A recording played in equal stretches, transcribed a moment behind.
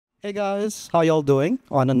Hey guys, how y'all doing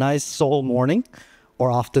on a nice Seoul morning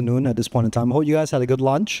or afternoon at this point in time? I hope you guys had a good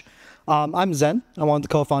lunch. I'm Zhen. I'm one of the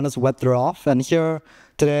co-founders of Web3Off, and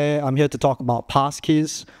I'm here to talk about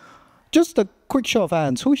Passkeys. Just a quick show of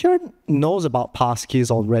hands. Who here knows about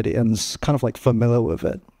Passkeys already and is kind of like familiar with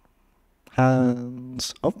it?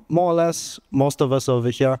 Hands up, more or less, most of us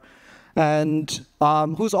over here. And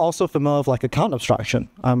who's also familiar with like account abstraction?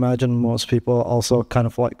 I imagine most people are also kind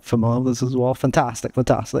of like familiar with this as well. Fantastic,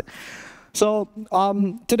 fantastic. So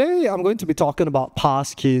today I'm going to be talking about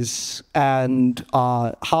passkeys and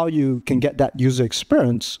how you can get that user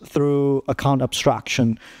experience through account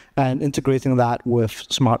abstraction and integrating that with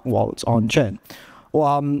smart wallets on chain.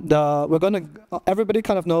 Everybody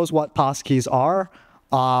kind of knows what passkeys are.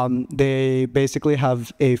 They basically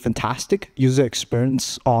have a fantastic user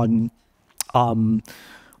experience on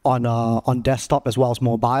desktop as well as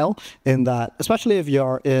mobile, in that, especially if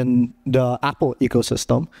you're in the Apple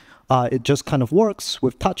ecosystem, it just kind of works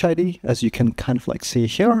with Touch ID, as you can kind of like see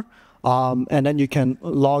here. And then you can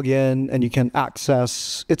log in and you can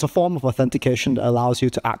access, it's a form of authentication that allows you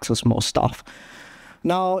to access most stuff.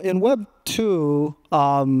 Now, in Web 2,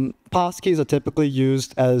 passkeys are typically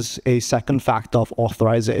used as a second factor of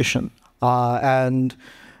authorization. But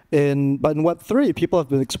in Web 3, people have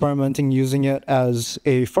been experimenting using it as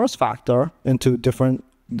a first factor into different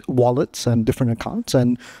wallets and different accounts,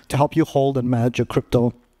 and to help you hold and manage your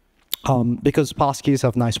crypto, because passkeys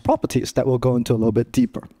have nice properties that we'll go into a little bit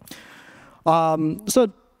deeper. It's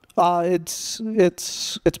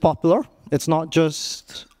popular. It's not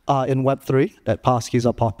just in Web 3 that passkeys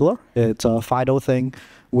are popular. It's a FIDO thing,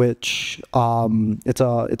 which it's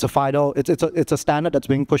a standard that's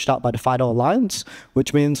being pushed out by the FIDO Alliance,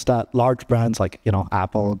 which means that large brands like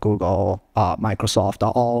Apple, Google, Microsoft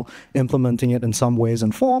are all implementing it in some ways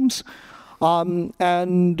and forms.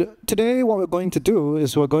 And today what we're going to do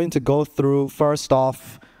is we're going to go through, first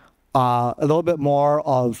off, a little bit more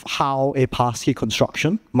of how a passkey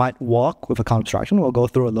construction might work with account abstraction. We'll go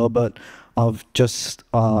through a little bit of just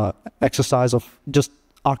exercise of just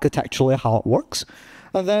architecturally how it works.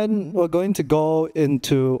 And then we're going to go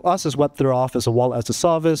into us as Web3Off as a wallet as a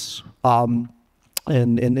service. In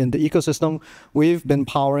the ecosystem, we've been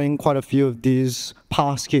powering quite a few of these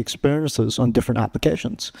passkey experiences on different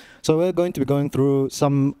applications. So we're going to be going through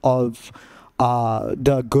some of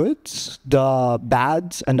the goods, the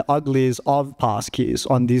bads, and the uglies of passkeys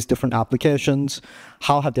on these different applications.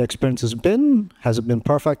 How have the experiences been? Has it been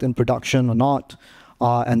perfect in production or not?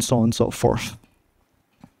 And so on and so forth.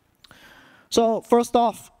 So first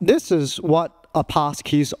off, this is what a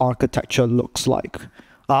passkeys architecture looks like.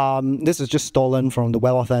 This is just stolen from the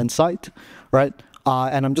WebAuthn site, right?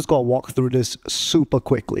 And I'm just going to walk through this super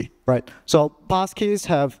quickly, right? So passkeys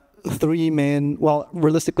have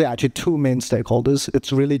realistically actually two main stakeholders.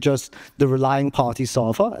 It's really just the relying party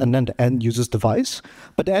solver and then the end user's device.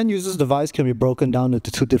 But the end user's device can be broken down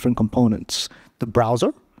into two different components: the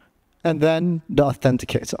browser and then the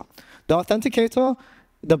authenticator.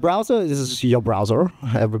 The browser is your browser.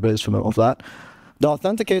 Everybody's familiar with that. The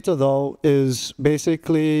authenticator, though, is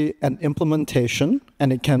basically an implementation,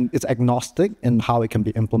 and it's agnostic in how it can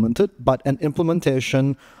be implemented, but an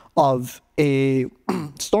implementation of a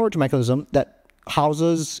storage mechanism that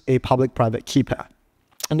houses a public-private key pair.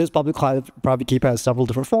 And this public-private key pair has several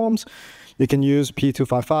different forms. You can use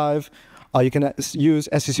P255, you can use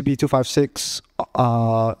SCCP 256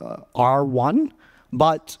 R1,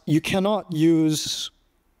 but you cannot use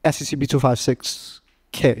SCCP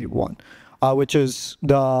 256K1, which is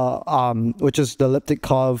the elliptic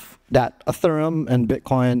curve that Ethereum and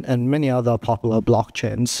Bitcoin and many other popular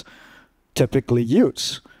blockchains typically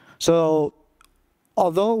use. So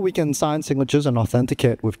although we can sign signatures and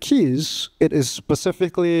authenticate with keys, it is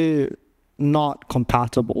specifically not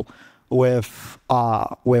compatible with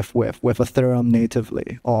Ethereum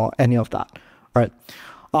natively or any of that, right?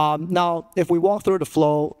 Now, if we walk through the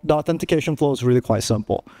flow, the authentication flow is really quite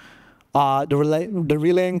simple. The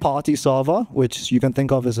relaying party server, which you can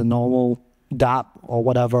think of as a normal dApp or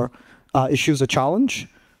whatever, issues a challenge.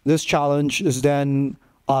 This challenge is then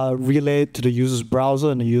relayed to the user's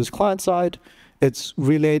browser and the user's client side. It's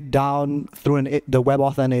relayed down through the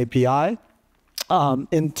WebAuthn API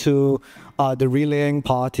into the relaying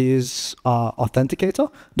party's authenticator.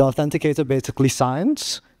 The authenticator basically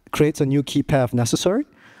creates a new key pair if necessary.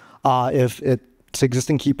 If its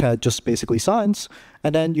existing key pair just basically signs,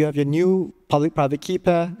 and then you have your new public-private key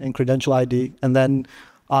pair and credential ID, and then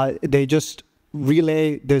they just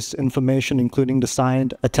relay this information, including the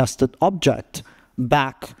signed attested object,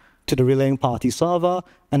 back to the relaying party server,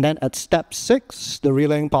 and then at step 6, the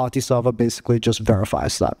relaying party server basically just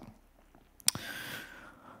verifies that.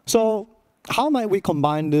 So how might we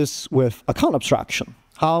combine this with account abstraction?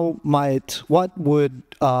 What would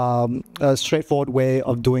a straightforward way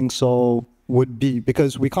of doing so would be?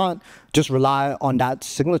 Because we can't just rely on that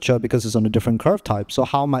signature because it's on a different curve type. So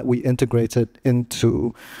how might we integrate it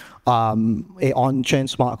into a on-chain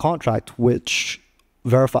smart contract which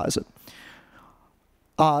verifies it?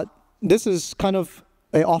 This is kind of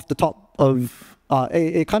off the top of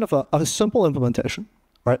a kind of a simple implementation,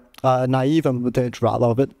 right? A naive implementation rather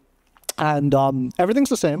of it. And everything's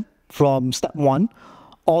the same from step 1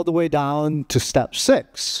 all the way down to step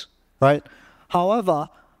 6, right? However,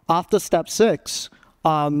 after step 6,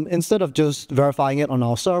 instead of just verifying it on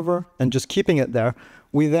our server and just keeping it there,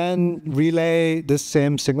 we then relay this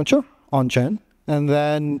same signature on-chain, and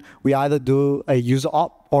then we either do a user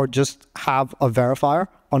op or just have a verifier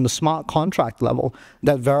on the smart contract level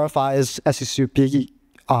that verifies SECP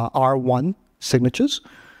R1 signatures.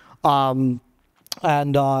 And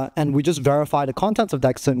we just verify the contents of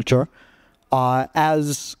that signature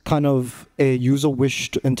as kind of a user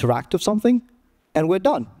wish to interact with something, and we're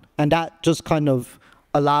done. And that just kind of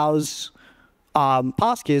allows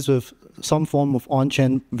Passkeys with some form of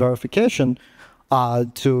on-chain verification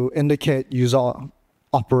to indicate user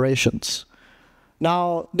operations.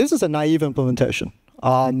 Now, this is a naive implementation.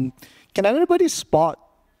 Can anybody spot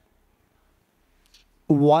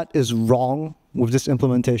what is wrong with this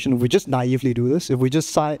implementation if we just naively do this? If we just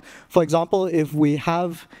cite, for example, if we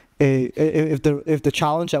have if the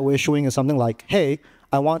challenge that we're issuing is something like, hey,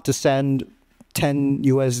 I want to send 10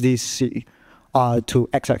 USDC to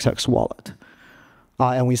XXX wallet.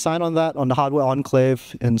 And we sign on that on the hardware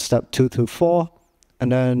enclave in step 2 to 4,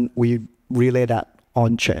 and then we relay that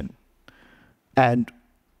on-chain. And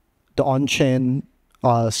the on-chain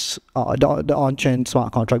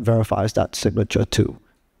smart contract verifies that signature to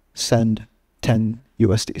send 10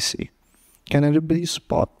 USDC. Can anybody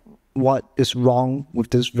spot what is wrong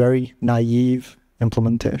with this very naive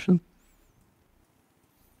implementation?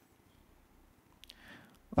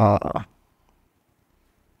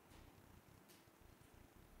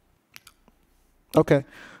 Okay,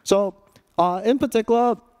 so in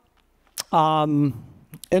particular,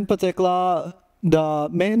 the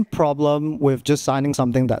main problem with just signing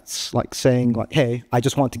something that's like saying like, hey, I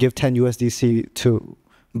just want to give 10 USDC to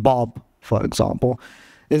Bob, for example,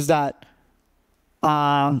 is that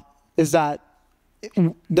the SECP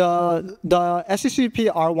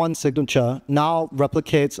R1 signature now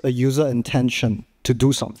replicates a user intention to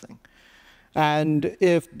do something. And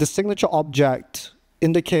if the signature object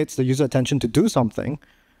indicates the user intention to do something,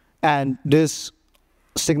 and this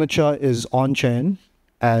signature is on-chain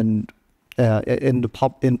and in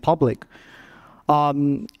public,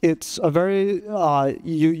 it's a very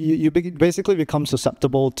you basically become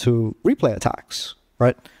susceptible to replay attacks,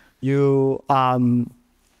 right? You become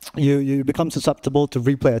susceptible to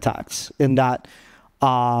replay attacks in that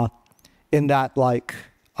like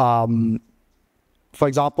for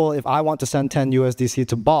example, if I want to send 10 USDC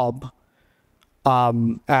to Bob,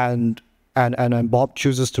 and Bob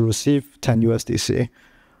chooses to receive 10 USDC,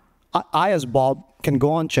 I as Bob can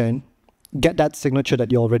go on chain, get that signature that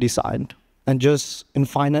you already signed, and just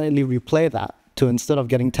infinitely replay that to, instead of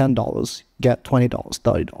getting $10, get $20,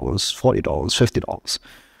 $30, $40,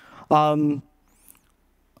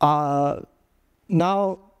 $50.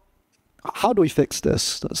 Now, how do we fix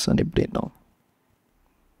this? Does anybody know?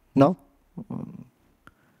 No?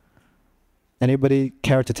 Anybody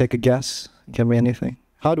care to take a guess? Can be anything.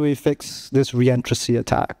 How do we fix this reentrancy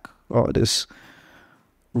attack or this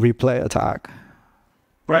replay attack?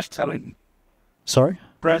 Fresh challenge. Sorry?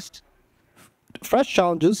 Fresh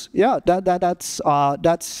Challenges. Yeah,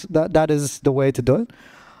 that is the way to do it.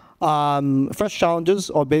 Fresh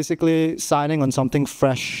challenges, or basically signing on something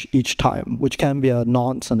fresh each time, which can be a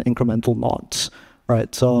nonce and incremental nonce,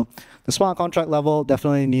 right? So the smart contract level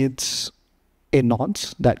definitely needs a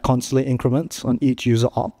nonce that constantly increments on each user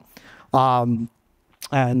op.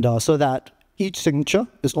 So that each signature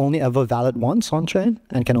is only ever valid once on chain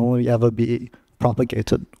and can only ever be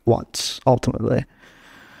propagated once, ultimately.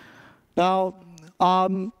 Now,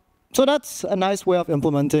 so that's a nice way of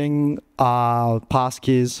implementing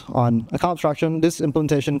passkeys on account abstraction. This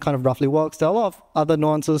implementation kind of roughly works. There are a lot of other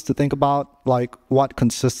nuances to think about, like what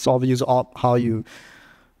consists of a user op, how you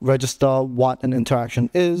register what an interaction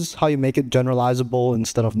is, how you make it generalizable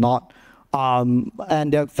instead of not.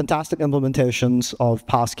 And there are fantastic implementations of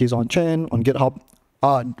passkeys on chain, on GitHub.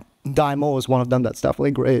 Dymo is one of them that's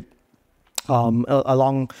definitely great,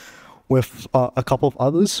 along with a couple of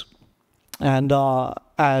others. And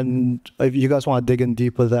if you guys want to dig in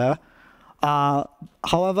deeper there.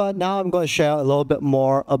 However, now I'm going to share a little bit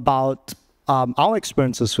more about our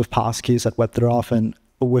experiences with Passkeys at Web3Off and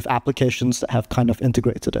with applications that have kind of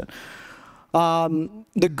integrated it.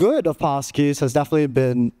 The good of Passkeys has definitely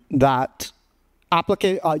been that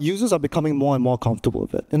users are becoming more and more comfortable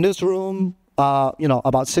with it. In this room,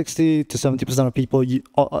 about 60 to 70% of people,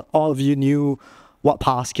 all of you knew what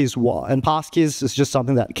Passkeys were. And Passkeys is just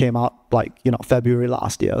something that came out February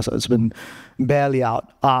last year, so it's been barely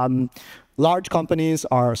out. Large companies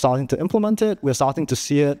are starting to implement it. We're starting to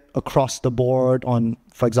see it across the board on,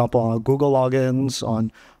 for example, on Google logins,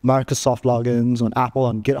 on Microsoft logins, on Apple,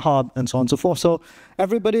 on GitHub, and so on and so forth. So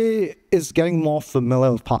everybody is getting more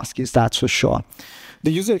familiar with Passkeys, that's for sure.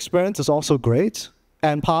 The user experience is also great.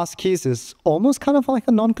 And Passkeys is almost kind of like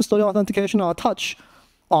a non-custodial authentication. I'll touch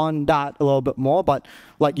on that a little bit more, but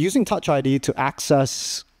like using Touch ID to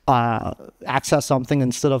access something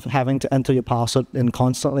instead of having to enter your password in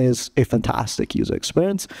constantly is a fantastic user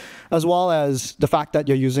experience, as well as the fact that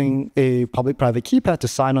you're using a public-private keypad to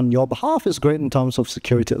sign on your behalf is great in terms of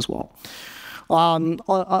security as well.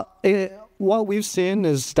 What we've seen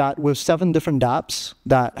is that with 7 different dApps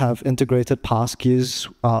that have integrated Passkeys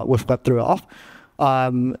with Web3Off,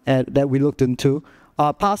 and that we looked into,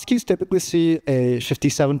 Passkeys typically see a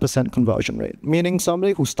 57% conversion rate, meaning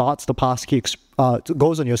somebody who starts the Passkey,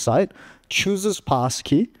 goes on your site, chooses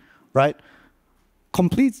Passkey, right,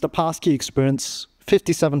 completes the Passkey experience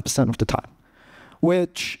 57% of the time,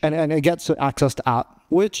 and it gets access to app,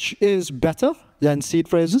 which is better than seed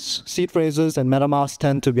phrases. Seed phrases and MetaMask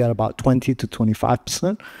tend to be at about 20 to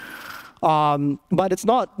 25%. But it's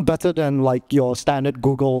not better than like your standard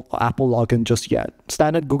Google or Apple login just yet.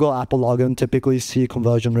 Standard Google Apple login typically see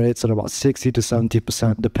conversion rates at about 60 to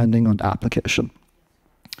 70% depending on the application.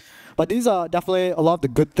 But these are definitely a lot of the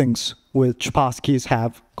good things which Passkeys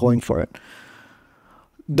have going for it.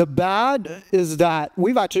 The bad is that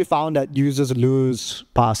we've actually found that users lose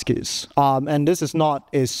Passkeys. And this is not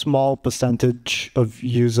a small percentage of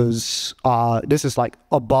users. This is like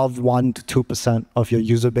above 1 to 2% of your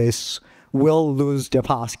user base will lose their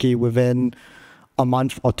Passkey within a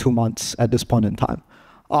month or 2 months at this point in time.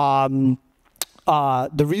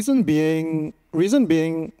 The reason being,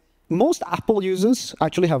 most Apple users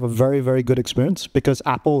actually have a very, very good experience because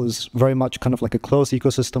Apple is very much kind of like a closed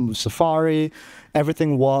ecosystem with Safari.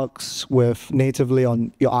 Everything works with natively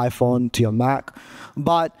on your iPhone to your Mac.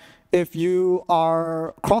 But if you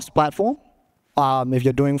are cross-platform, if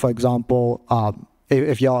you're doing, for example,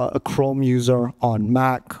 if you're a Chrome user on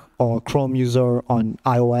Mac or Chrome user on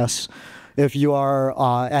iOS, if you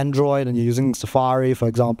are Android and you're using Safari, for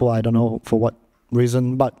example, I don't know for what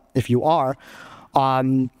reason, but if you are,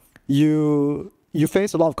 you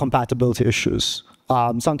face a lot of compatibility issues.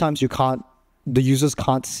 Sometimes the users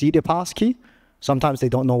can't see their passkey. Sometimes they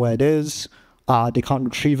don't know where it is. They can't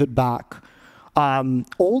retrieve it back.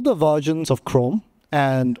 Older versions of Chrome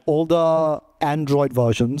and older Android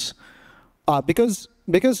versions, because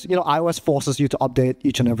iOS forces you to update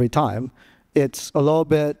each and every time, it's a little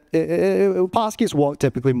bit, Passkeys work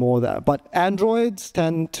typically more there, but Androids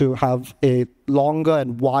tend to have a longer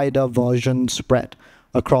and wider version spread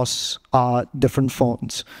across different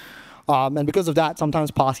phones. And because of that,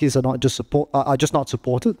 sometimes Passkeys are just not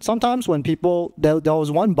supported. Sometimes when people, there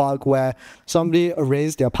was one bug where somebody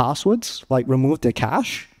erased their passwords, like removed their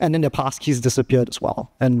cache, and then their Passkeys disappeared as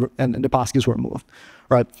well, and the Passkeys were removed,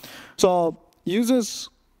 right? So users,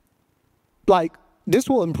 like, this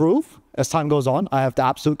will improve as time goes on. I have the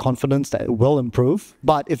absolute confidence that it will improve.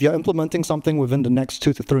 But if you're implementing something within the next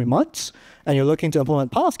 2 to 3 months, and you're looking to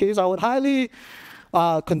implement Passkeys, I would highly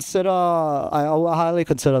consider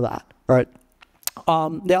that, right?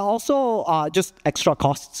 There are also just extra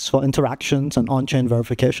costs for interactions and on-chain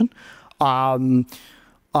verification. With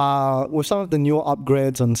some of the newer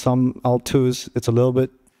upgrades and some L2s, it's a little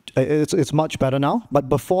bit, it's much better now. But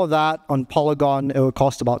before that, on Polygon, it would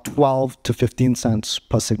cost about 12 to 15 cents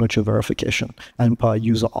per signature verification and per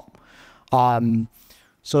user op.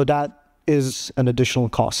 So that is an additional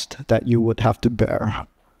cost that you would have to bear.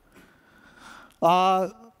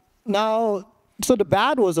 Now, so the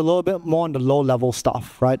bad was a little bit more on the low-level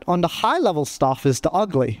stuff, right? On the high-level stuff is the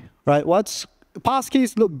ugly, right?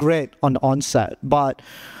 Passkeys look great on the onset, but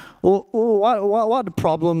what are the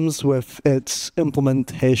problems with its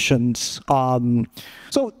implementations?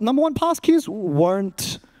 So number one, Passkeys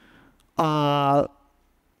weren't.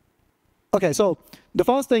 Okay, so the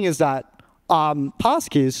first thing is that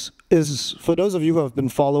Passkeys is, for those of you who have been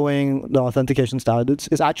following the authentication standards,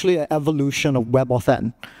 is actually an evolution of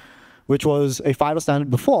WebAuthn, which was a FIDO standard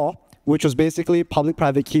before, which was basically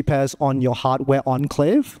public-private key pairs on your hardware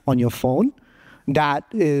enclave on your phone that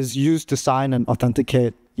is used to sign and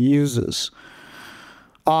authenticate users.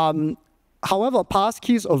 However,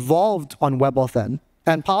 passkeys evolved on WebAuthn,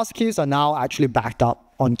 and passkeys are now actually backed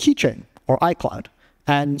up on Keychain or iCloud.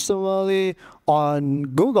 And similarly, on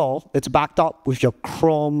Google, it's backed up with your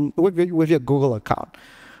Chrome, with your Google account.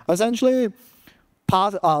 Essentially,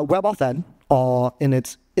 WebAuthn, or in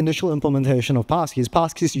its initial implementation of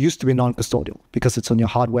passkeys used to be non-custodial because it's on your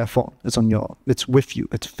hardware phone, it's with you,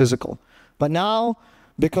 it's physical. But now,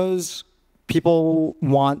 because people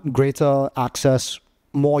want greater access,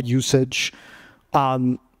 more usage,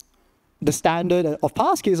 the standard of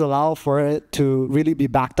passkeys allow for it to really be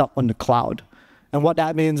backed up on the cloud. And what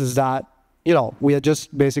that means is that, we are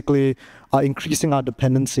just basically increasing our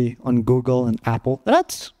dependency on Google and Apple. And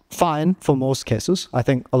that's fine for most cases. I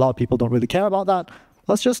think a lot of people don't really care about that.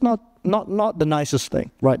 That's just not the nicest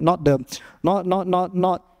thing, right? Not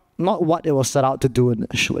what it was set out to do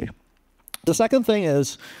initially. The second thing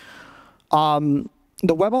is the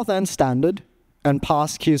WebAuthn standard and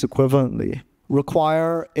passkeys equivalently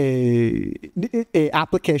require a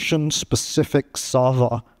application-specific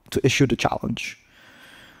server to issue the challenge.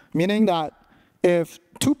 Meaning that if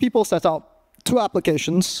two people set up two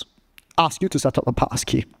applications, ask you to set up a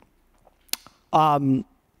passkey,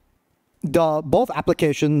 both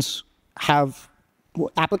applications have,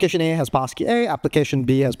 application A has passkey A, application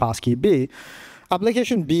B has passkey B.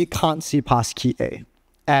 Application B can't see passkey A,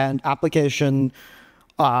 and application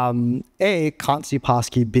A can't see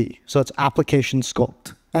passkey B. So it's application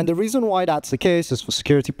scoped. And the reason why that's the case is for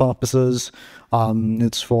security purposes,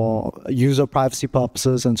 it's for user privacy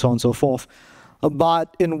purposes, and so on and so forth.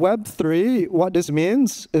 But in Web3, what this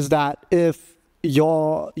means is that if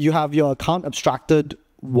you have your account abstracted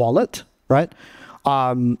wallet, right,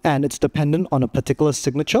 and it's dependent on a particular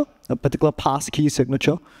signature, a particular passkey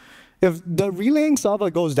signature, if the relaying server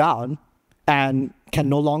goes down and can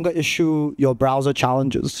no longer issue your browser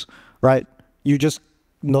challenges, right, you just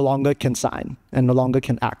no longer can sign and no longer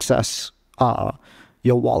can access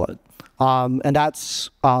your wallet. And that's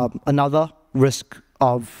another risk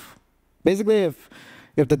of, basically, if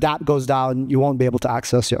the DApp goes down, you won't be able to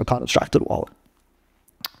access your account abstracted wallet.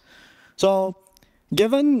 So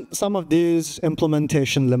given some of these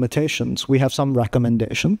implementation limitations, we have some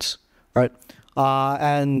recommendations, right?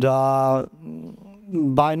 And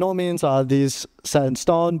by no means are these set in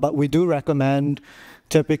stone, but we do recommend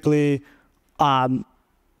typically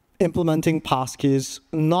implementing passkeys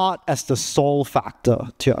not as the sole factor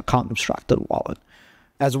to your account abstracted wallet.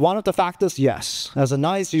 As one of the factors, yes. As a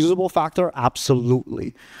nice usable factor,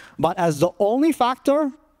 absolutely. But as the only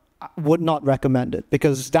factor, I would not recommend it,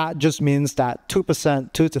 because that just means that 2 to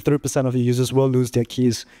 3% of the users will lose their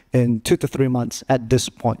keys in 2 to 3 months at this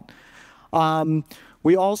point.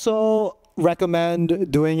 We also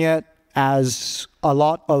recommend doing it as a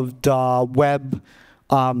lot of the web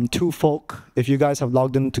to folk, if you guys have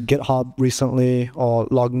logged into GitHub recently or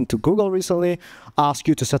logged into Google recently, ask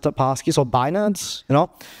you to set up passkeys, or Binance,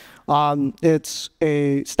 it's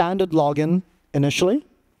a standard login initially,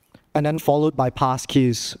 and then followed by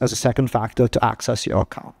passkeys as a second factor to access your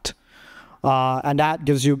account. And that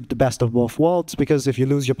gives you the best of both worlds, because if you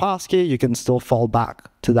lose your passkey, you can still fall back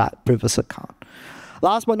to that previous account.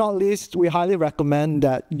 Last but not least, we highly recommend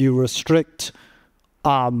that you restrict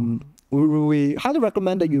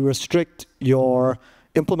your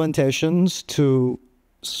implementations to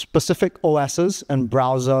specific OSs and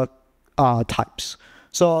browser types.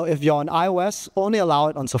 So if you're on iOS, only allow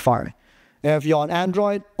it on Safari. If you're on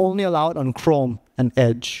Android, only allow it on Chrome and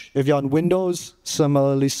Edge. If you're on Windows,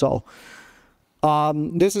 similarly so.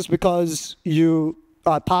 This is because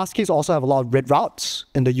passkeys also have a lot of read routes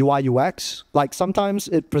in the UI UX. Like sometimes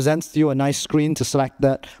it presents to you a nice screen to select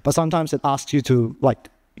that, but sometimes it asks you to like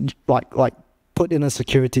put in a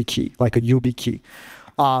security key, like a UB key.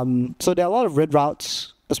 So there are a lot of read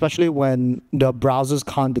routes, especially when the browsers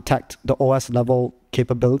can't detect the OS level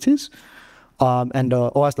capabilities and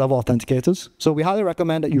the OS level authenticators. So we highly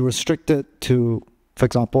recommend that you restrict it to, for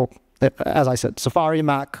example, as I said, Safari,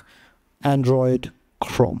 Mac, Android,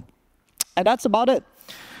 Chrome. And that's about it.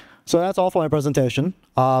 So that's all for my presentation.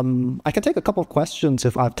 I can take a couple of questions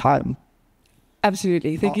if I have time.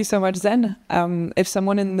 Absolutely. Thank you so much, Zhen. If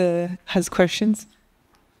someone has questions.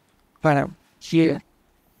 Here.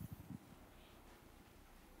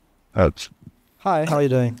 Hi, how are you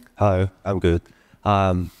doing? Hello, I'm good.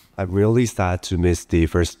 I'm really sad to miss the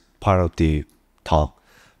first part of the talk,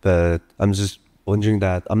 but I'm just wondering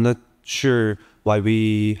that I'm not sure why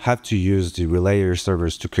we have to use the relayer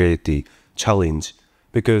servers to create the challenge,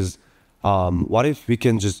 because what if we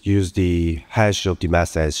can just use the hash of the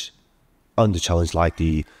message on the challenge, like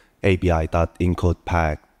the API.encode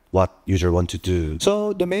pack, what user want to do?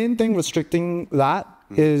 So the main thing restricting that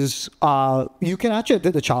is you can actually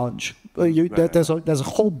edit the challenge. There's a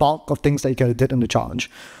whole bulk of things that you can edit in the challenge,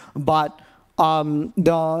 but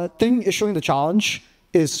the thing issuing the challenge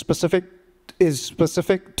is specific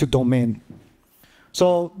to domain.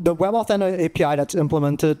 So the WebAuthn API that's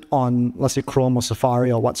implemented on, let's say, Chrome or Safari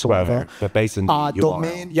or whatsoever, but based on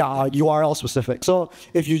domain, URL specific. So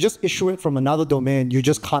if you just issue it from another domain, you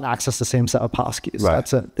just can't access the same set of passkeys. Right.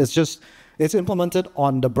 That's it. It's implemented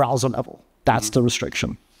on the browser level. That's the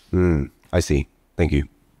restriction. I see. Thank you.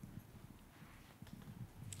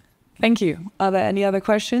 Thank you. Are there any other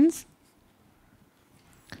questions?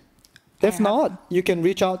 If not, you can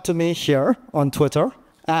reach out to me here on Twitter.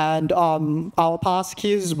 And our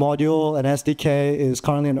Passkeys module and SDK is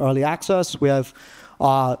currently in early access. We have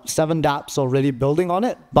 7 dApps already building on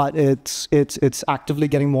it, but it's actively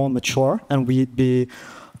getting more mature, and we'd be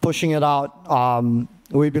pushing it out.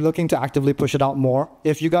 We'd be looking to actively push it out more.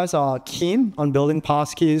 If you guys are keen on building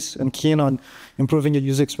Passkeys and keen on improving your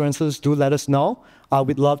user experiences, do let us know.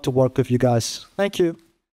 We'd love to work with you guys. Thank you.